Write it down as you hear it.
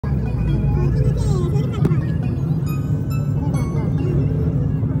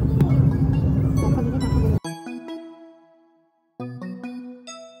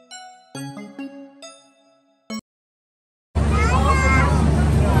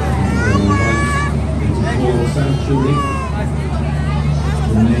Zurich.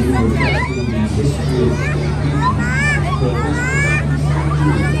 The name reflecting the history of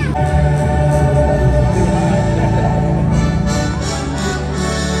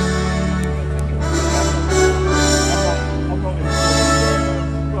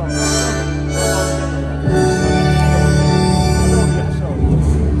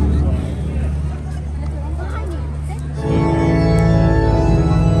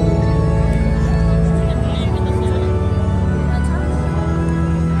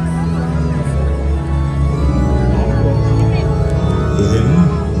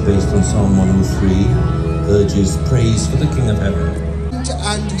based on Psalm 103, urges praise for the King of Heaven.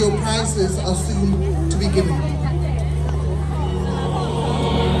 And your prizes are soon to be given.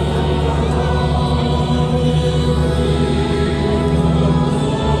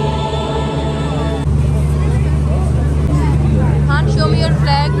 Han, show me your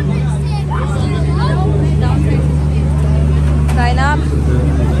flag. Sign up.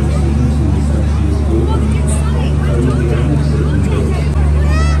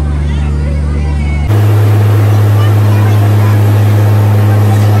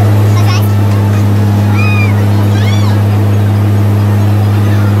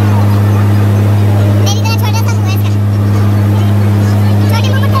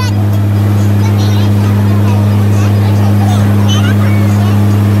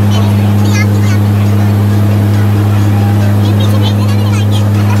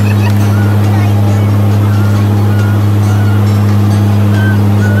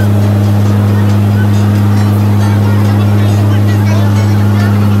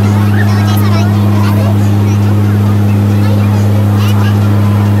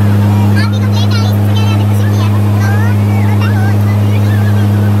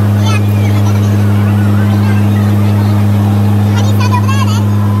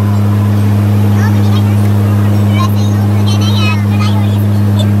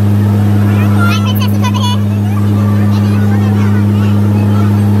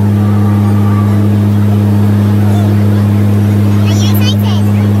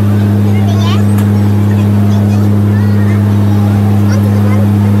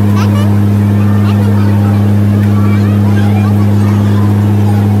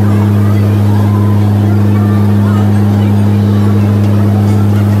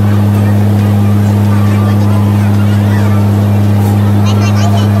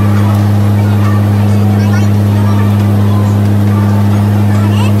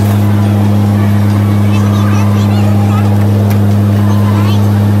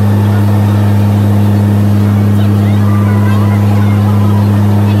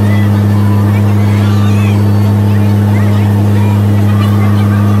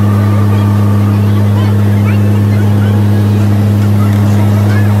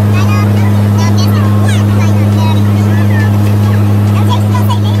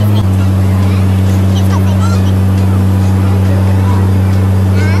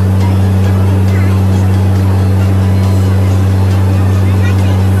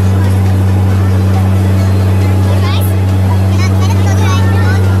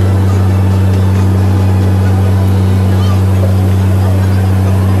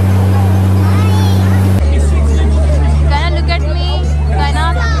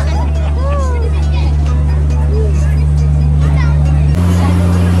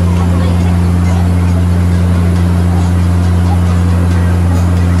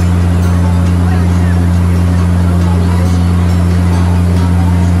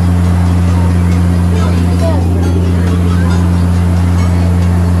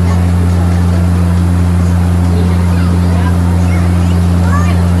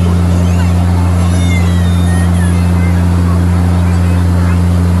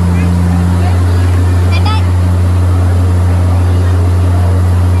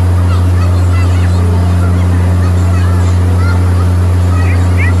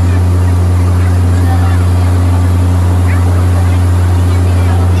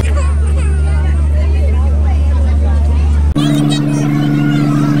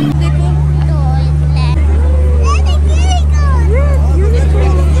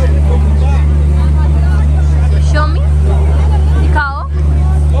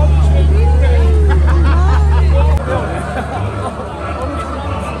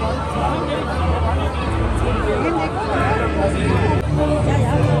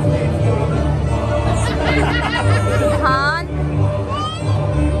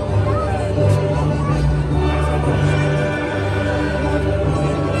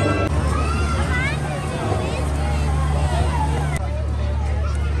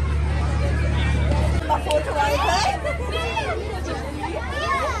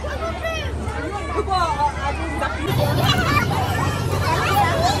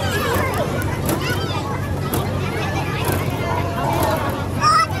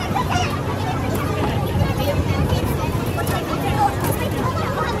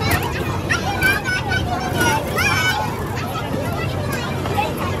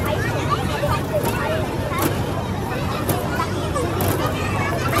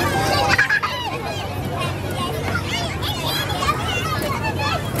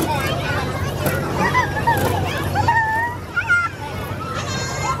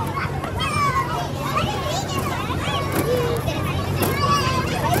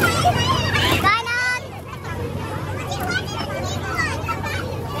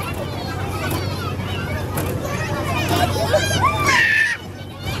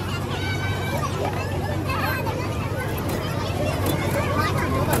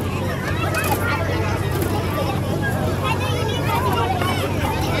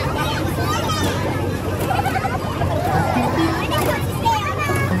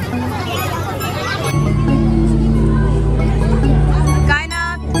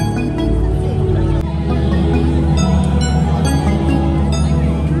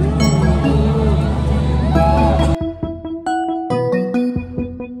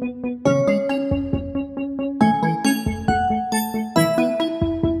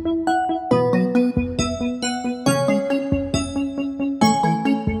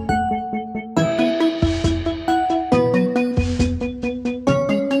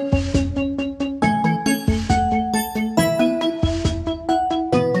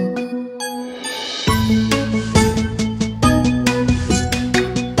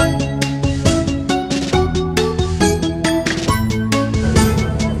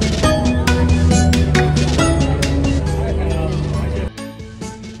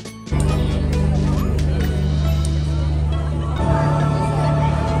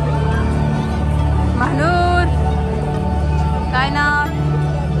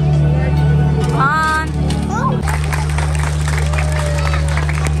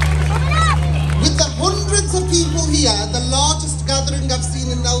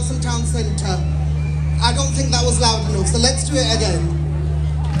 Town Centre. I don't think that was loud enough, so let's do it again.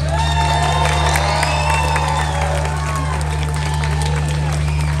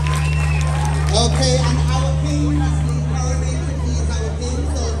 Okay, and our king has been coronated. He is our king.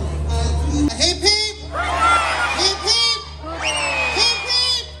 So, hip hip! Hip hip! Hip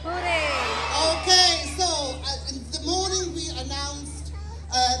hip! Okay, so in the morning we announced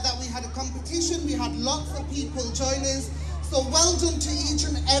that we had a competition. We had lots of people join us. So well done to each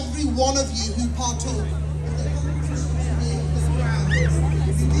and every one of you who partook in the competition today in the ground.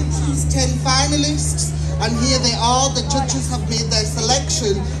 We did choose 10 finalists. And here they are, the judges have made their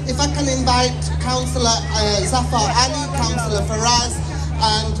selection. If I can invite Councillor Zafar Ali, Councillor Faraz,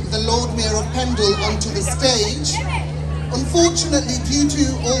 and the Lord Mayor of Pendle onto the stage. Unfortunately, due to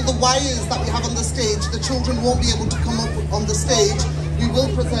all the wires that we have on the stage, the children won't be able to come up on the stage. We will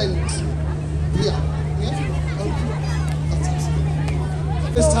present here.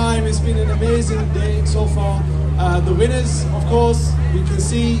 This time it's been an amazing day so far. The winners, of course, we can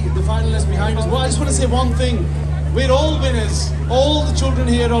see the finalists behind us. Well, I just want to say one thing. We're all winners. All the children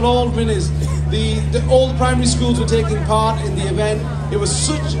here are all winners. All the primary schools were taking part in the event. It was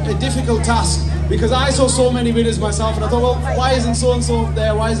such a difficult task because I saw so many winners myself and I thought, well, why isn't so-and-so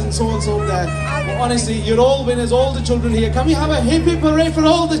there? Why isn't so-and-so there? But honestly, you're all winners, all the children here. Can we have a hip hip hooray for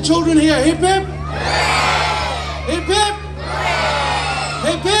all the children here? Hip hip! Hip hip!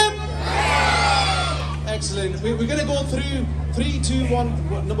 Hip hip! Excellent. We're going to go through 3, 2,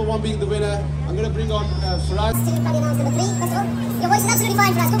 1. Number 1 being the winner. I'm going to bring on Faraz. Number 3, first of all. Your voice is absolutely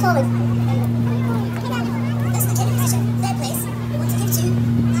fine, Faraz. Come forward. That's the genuine pressure. Third place. 1 to 52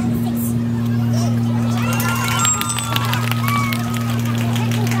 and 6.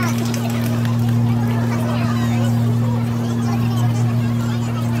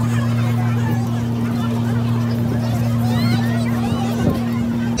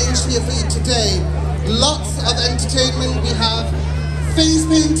 Here for you today. Lots of entertainment. We have face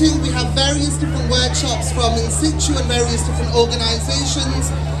painting. We have various different workshops from in situ and various different organisations.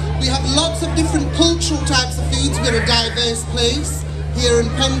 We have lots of different cultural types of foods. We're a diverse place here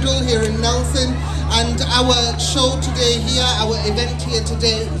in Pendle, here in Nelson, and our show today here, our event here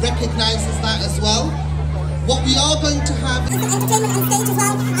today recognises that as well. What we are going to have is entertainment on stage as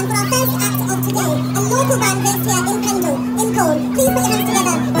well, and for our first act of today, a local band based here in Pendle, in Cole. Please put your hands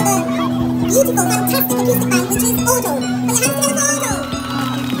together for the beautiful, fantastic acoustic band, which is Odo. Put your hands together for Odo.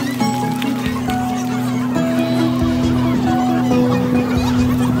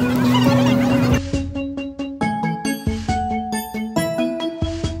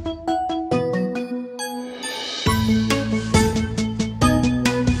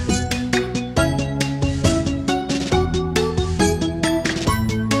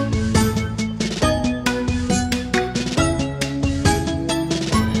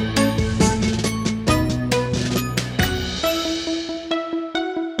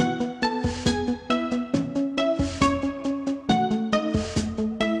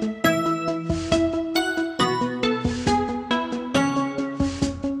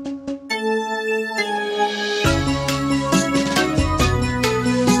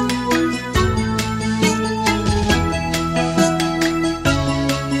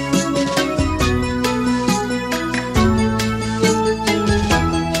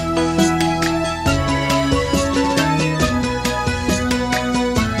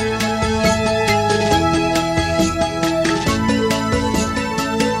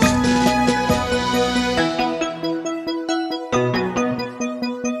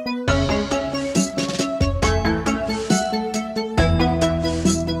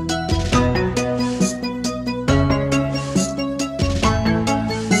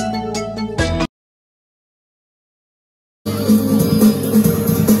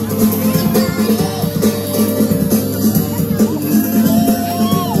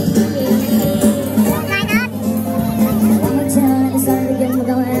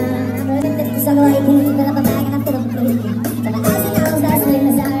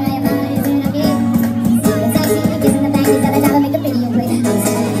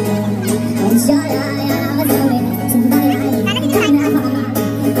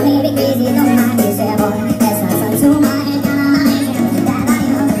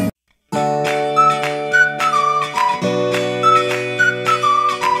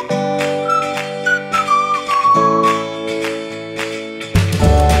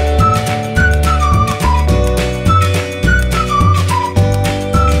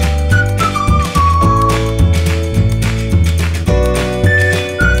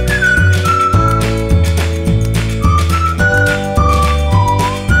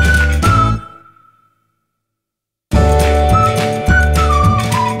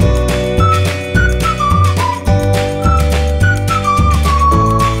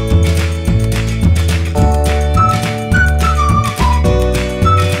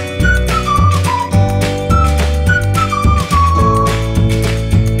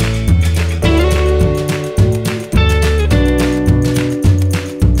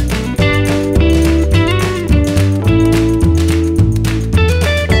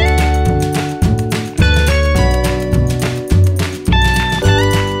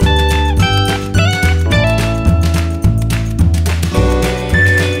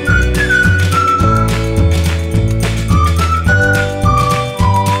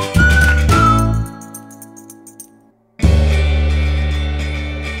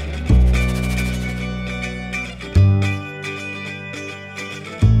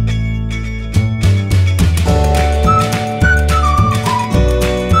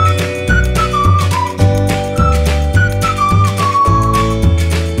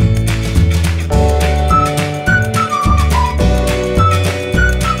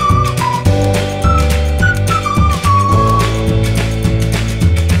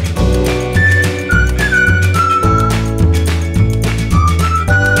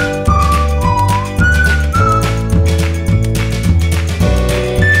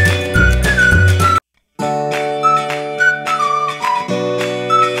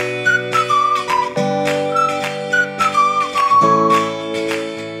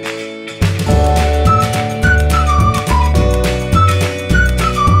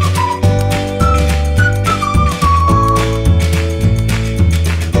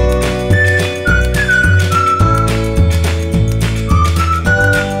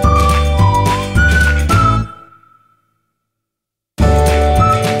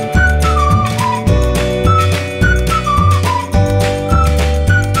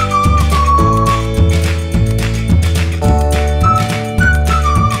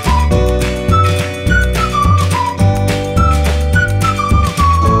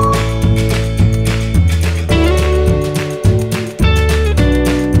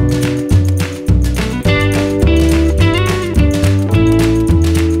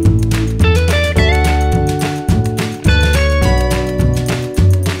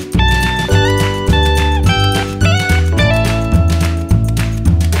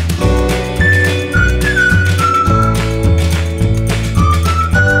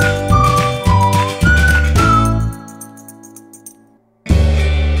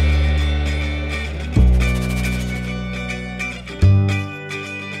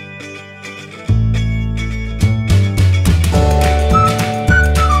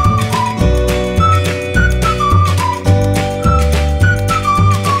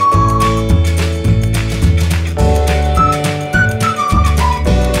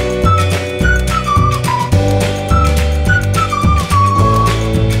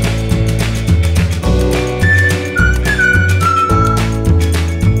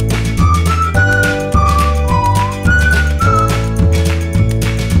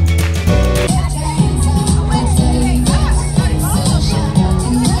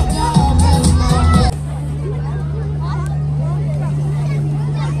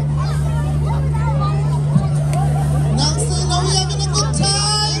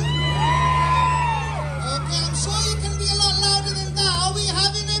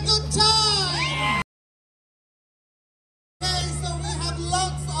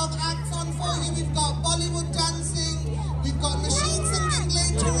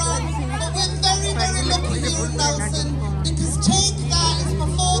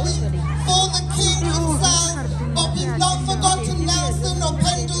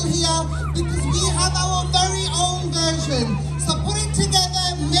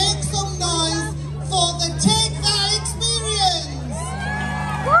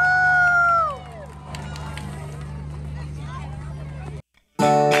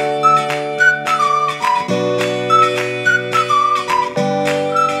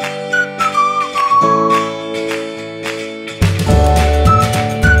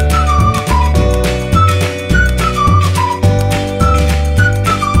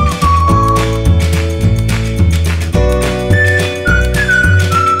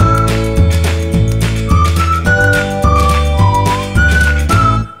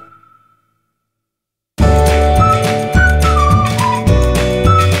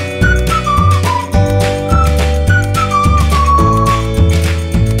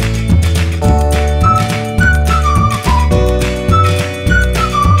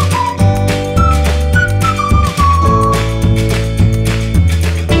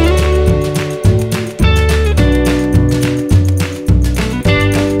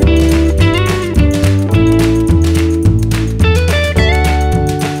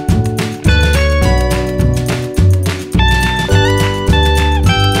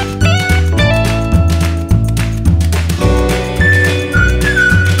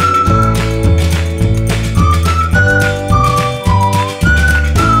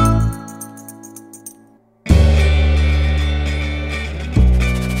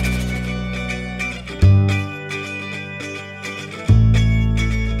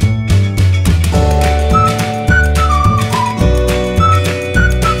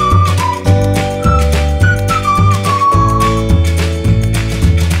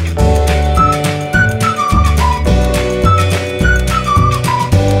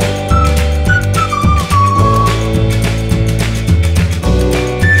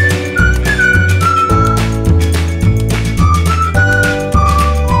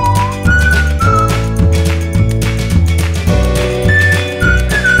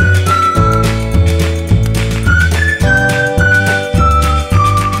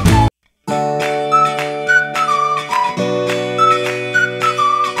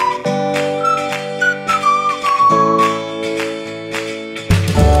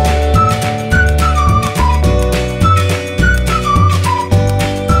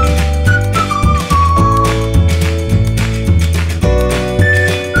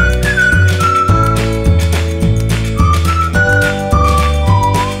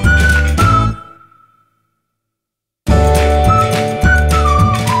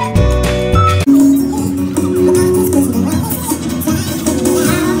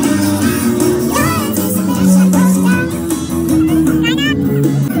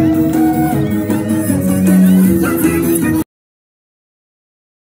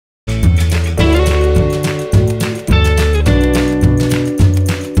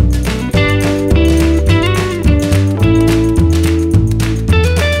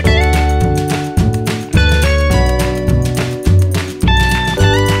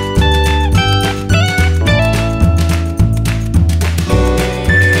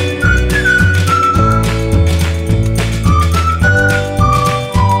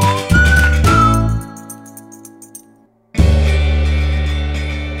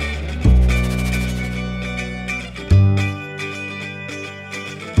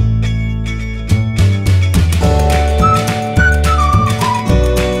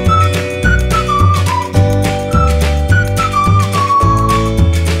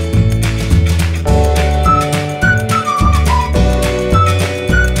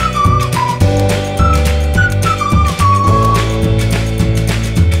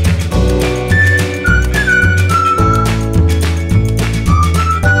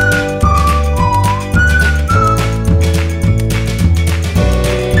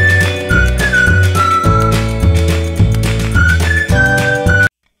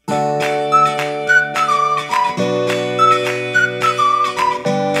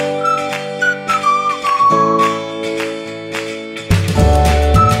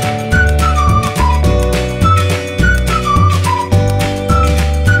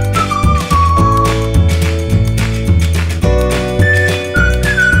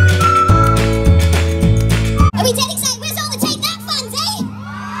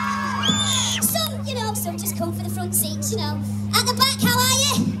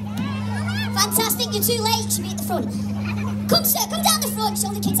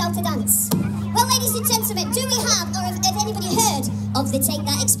 out to dance. Well, ladies and gentlemen, do we have, or have anybody heard of the Take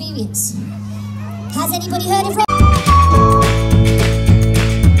That experience? Has anybody heard of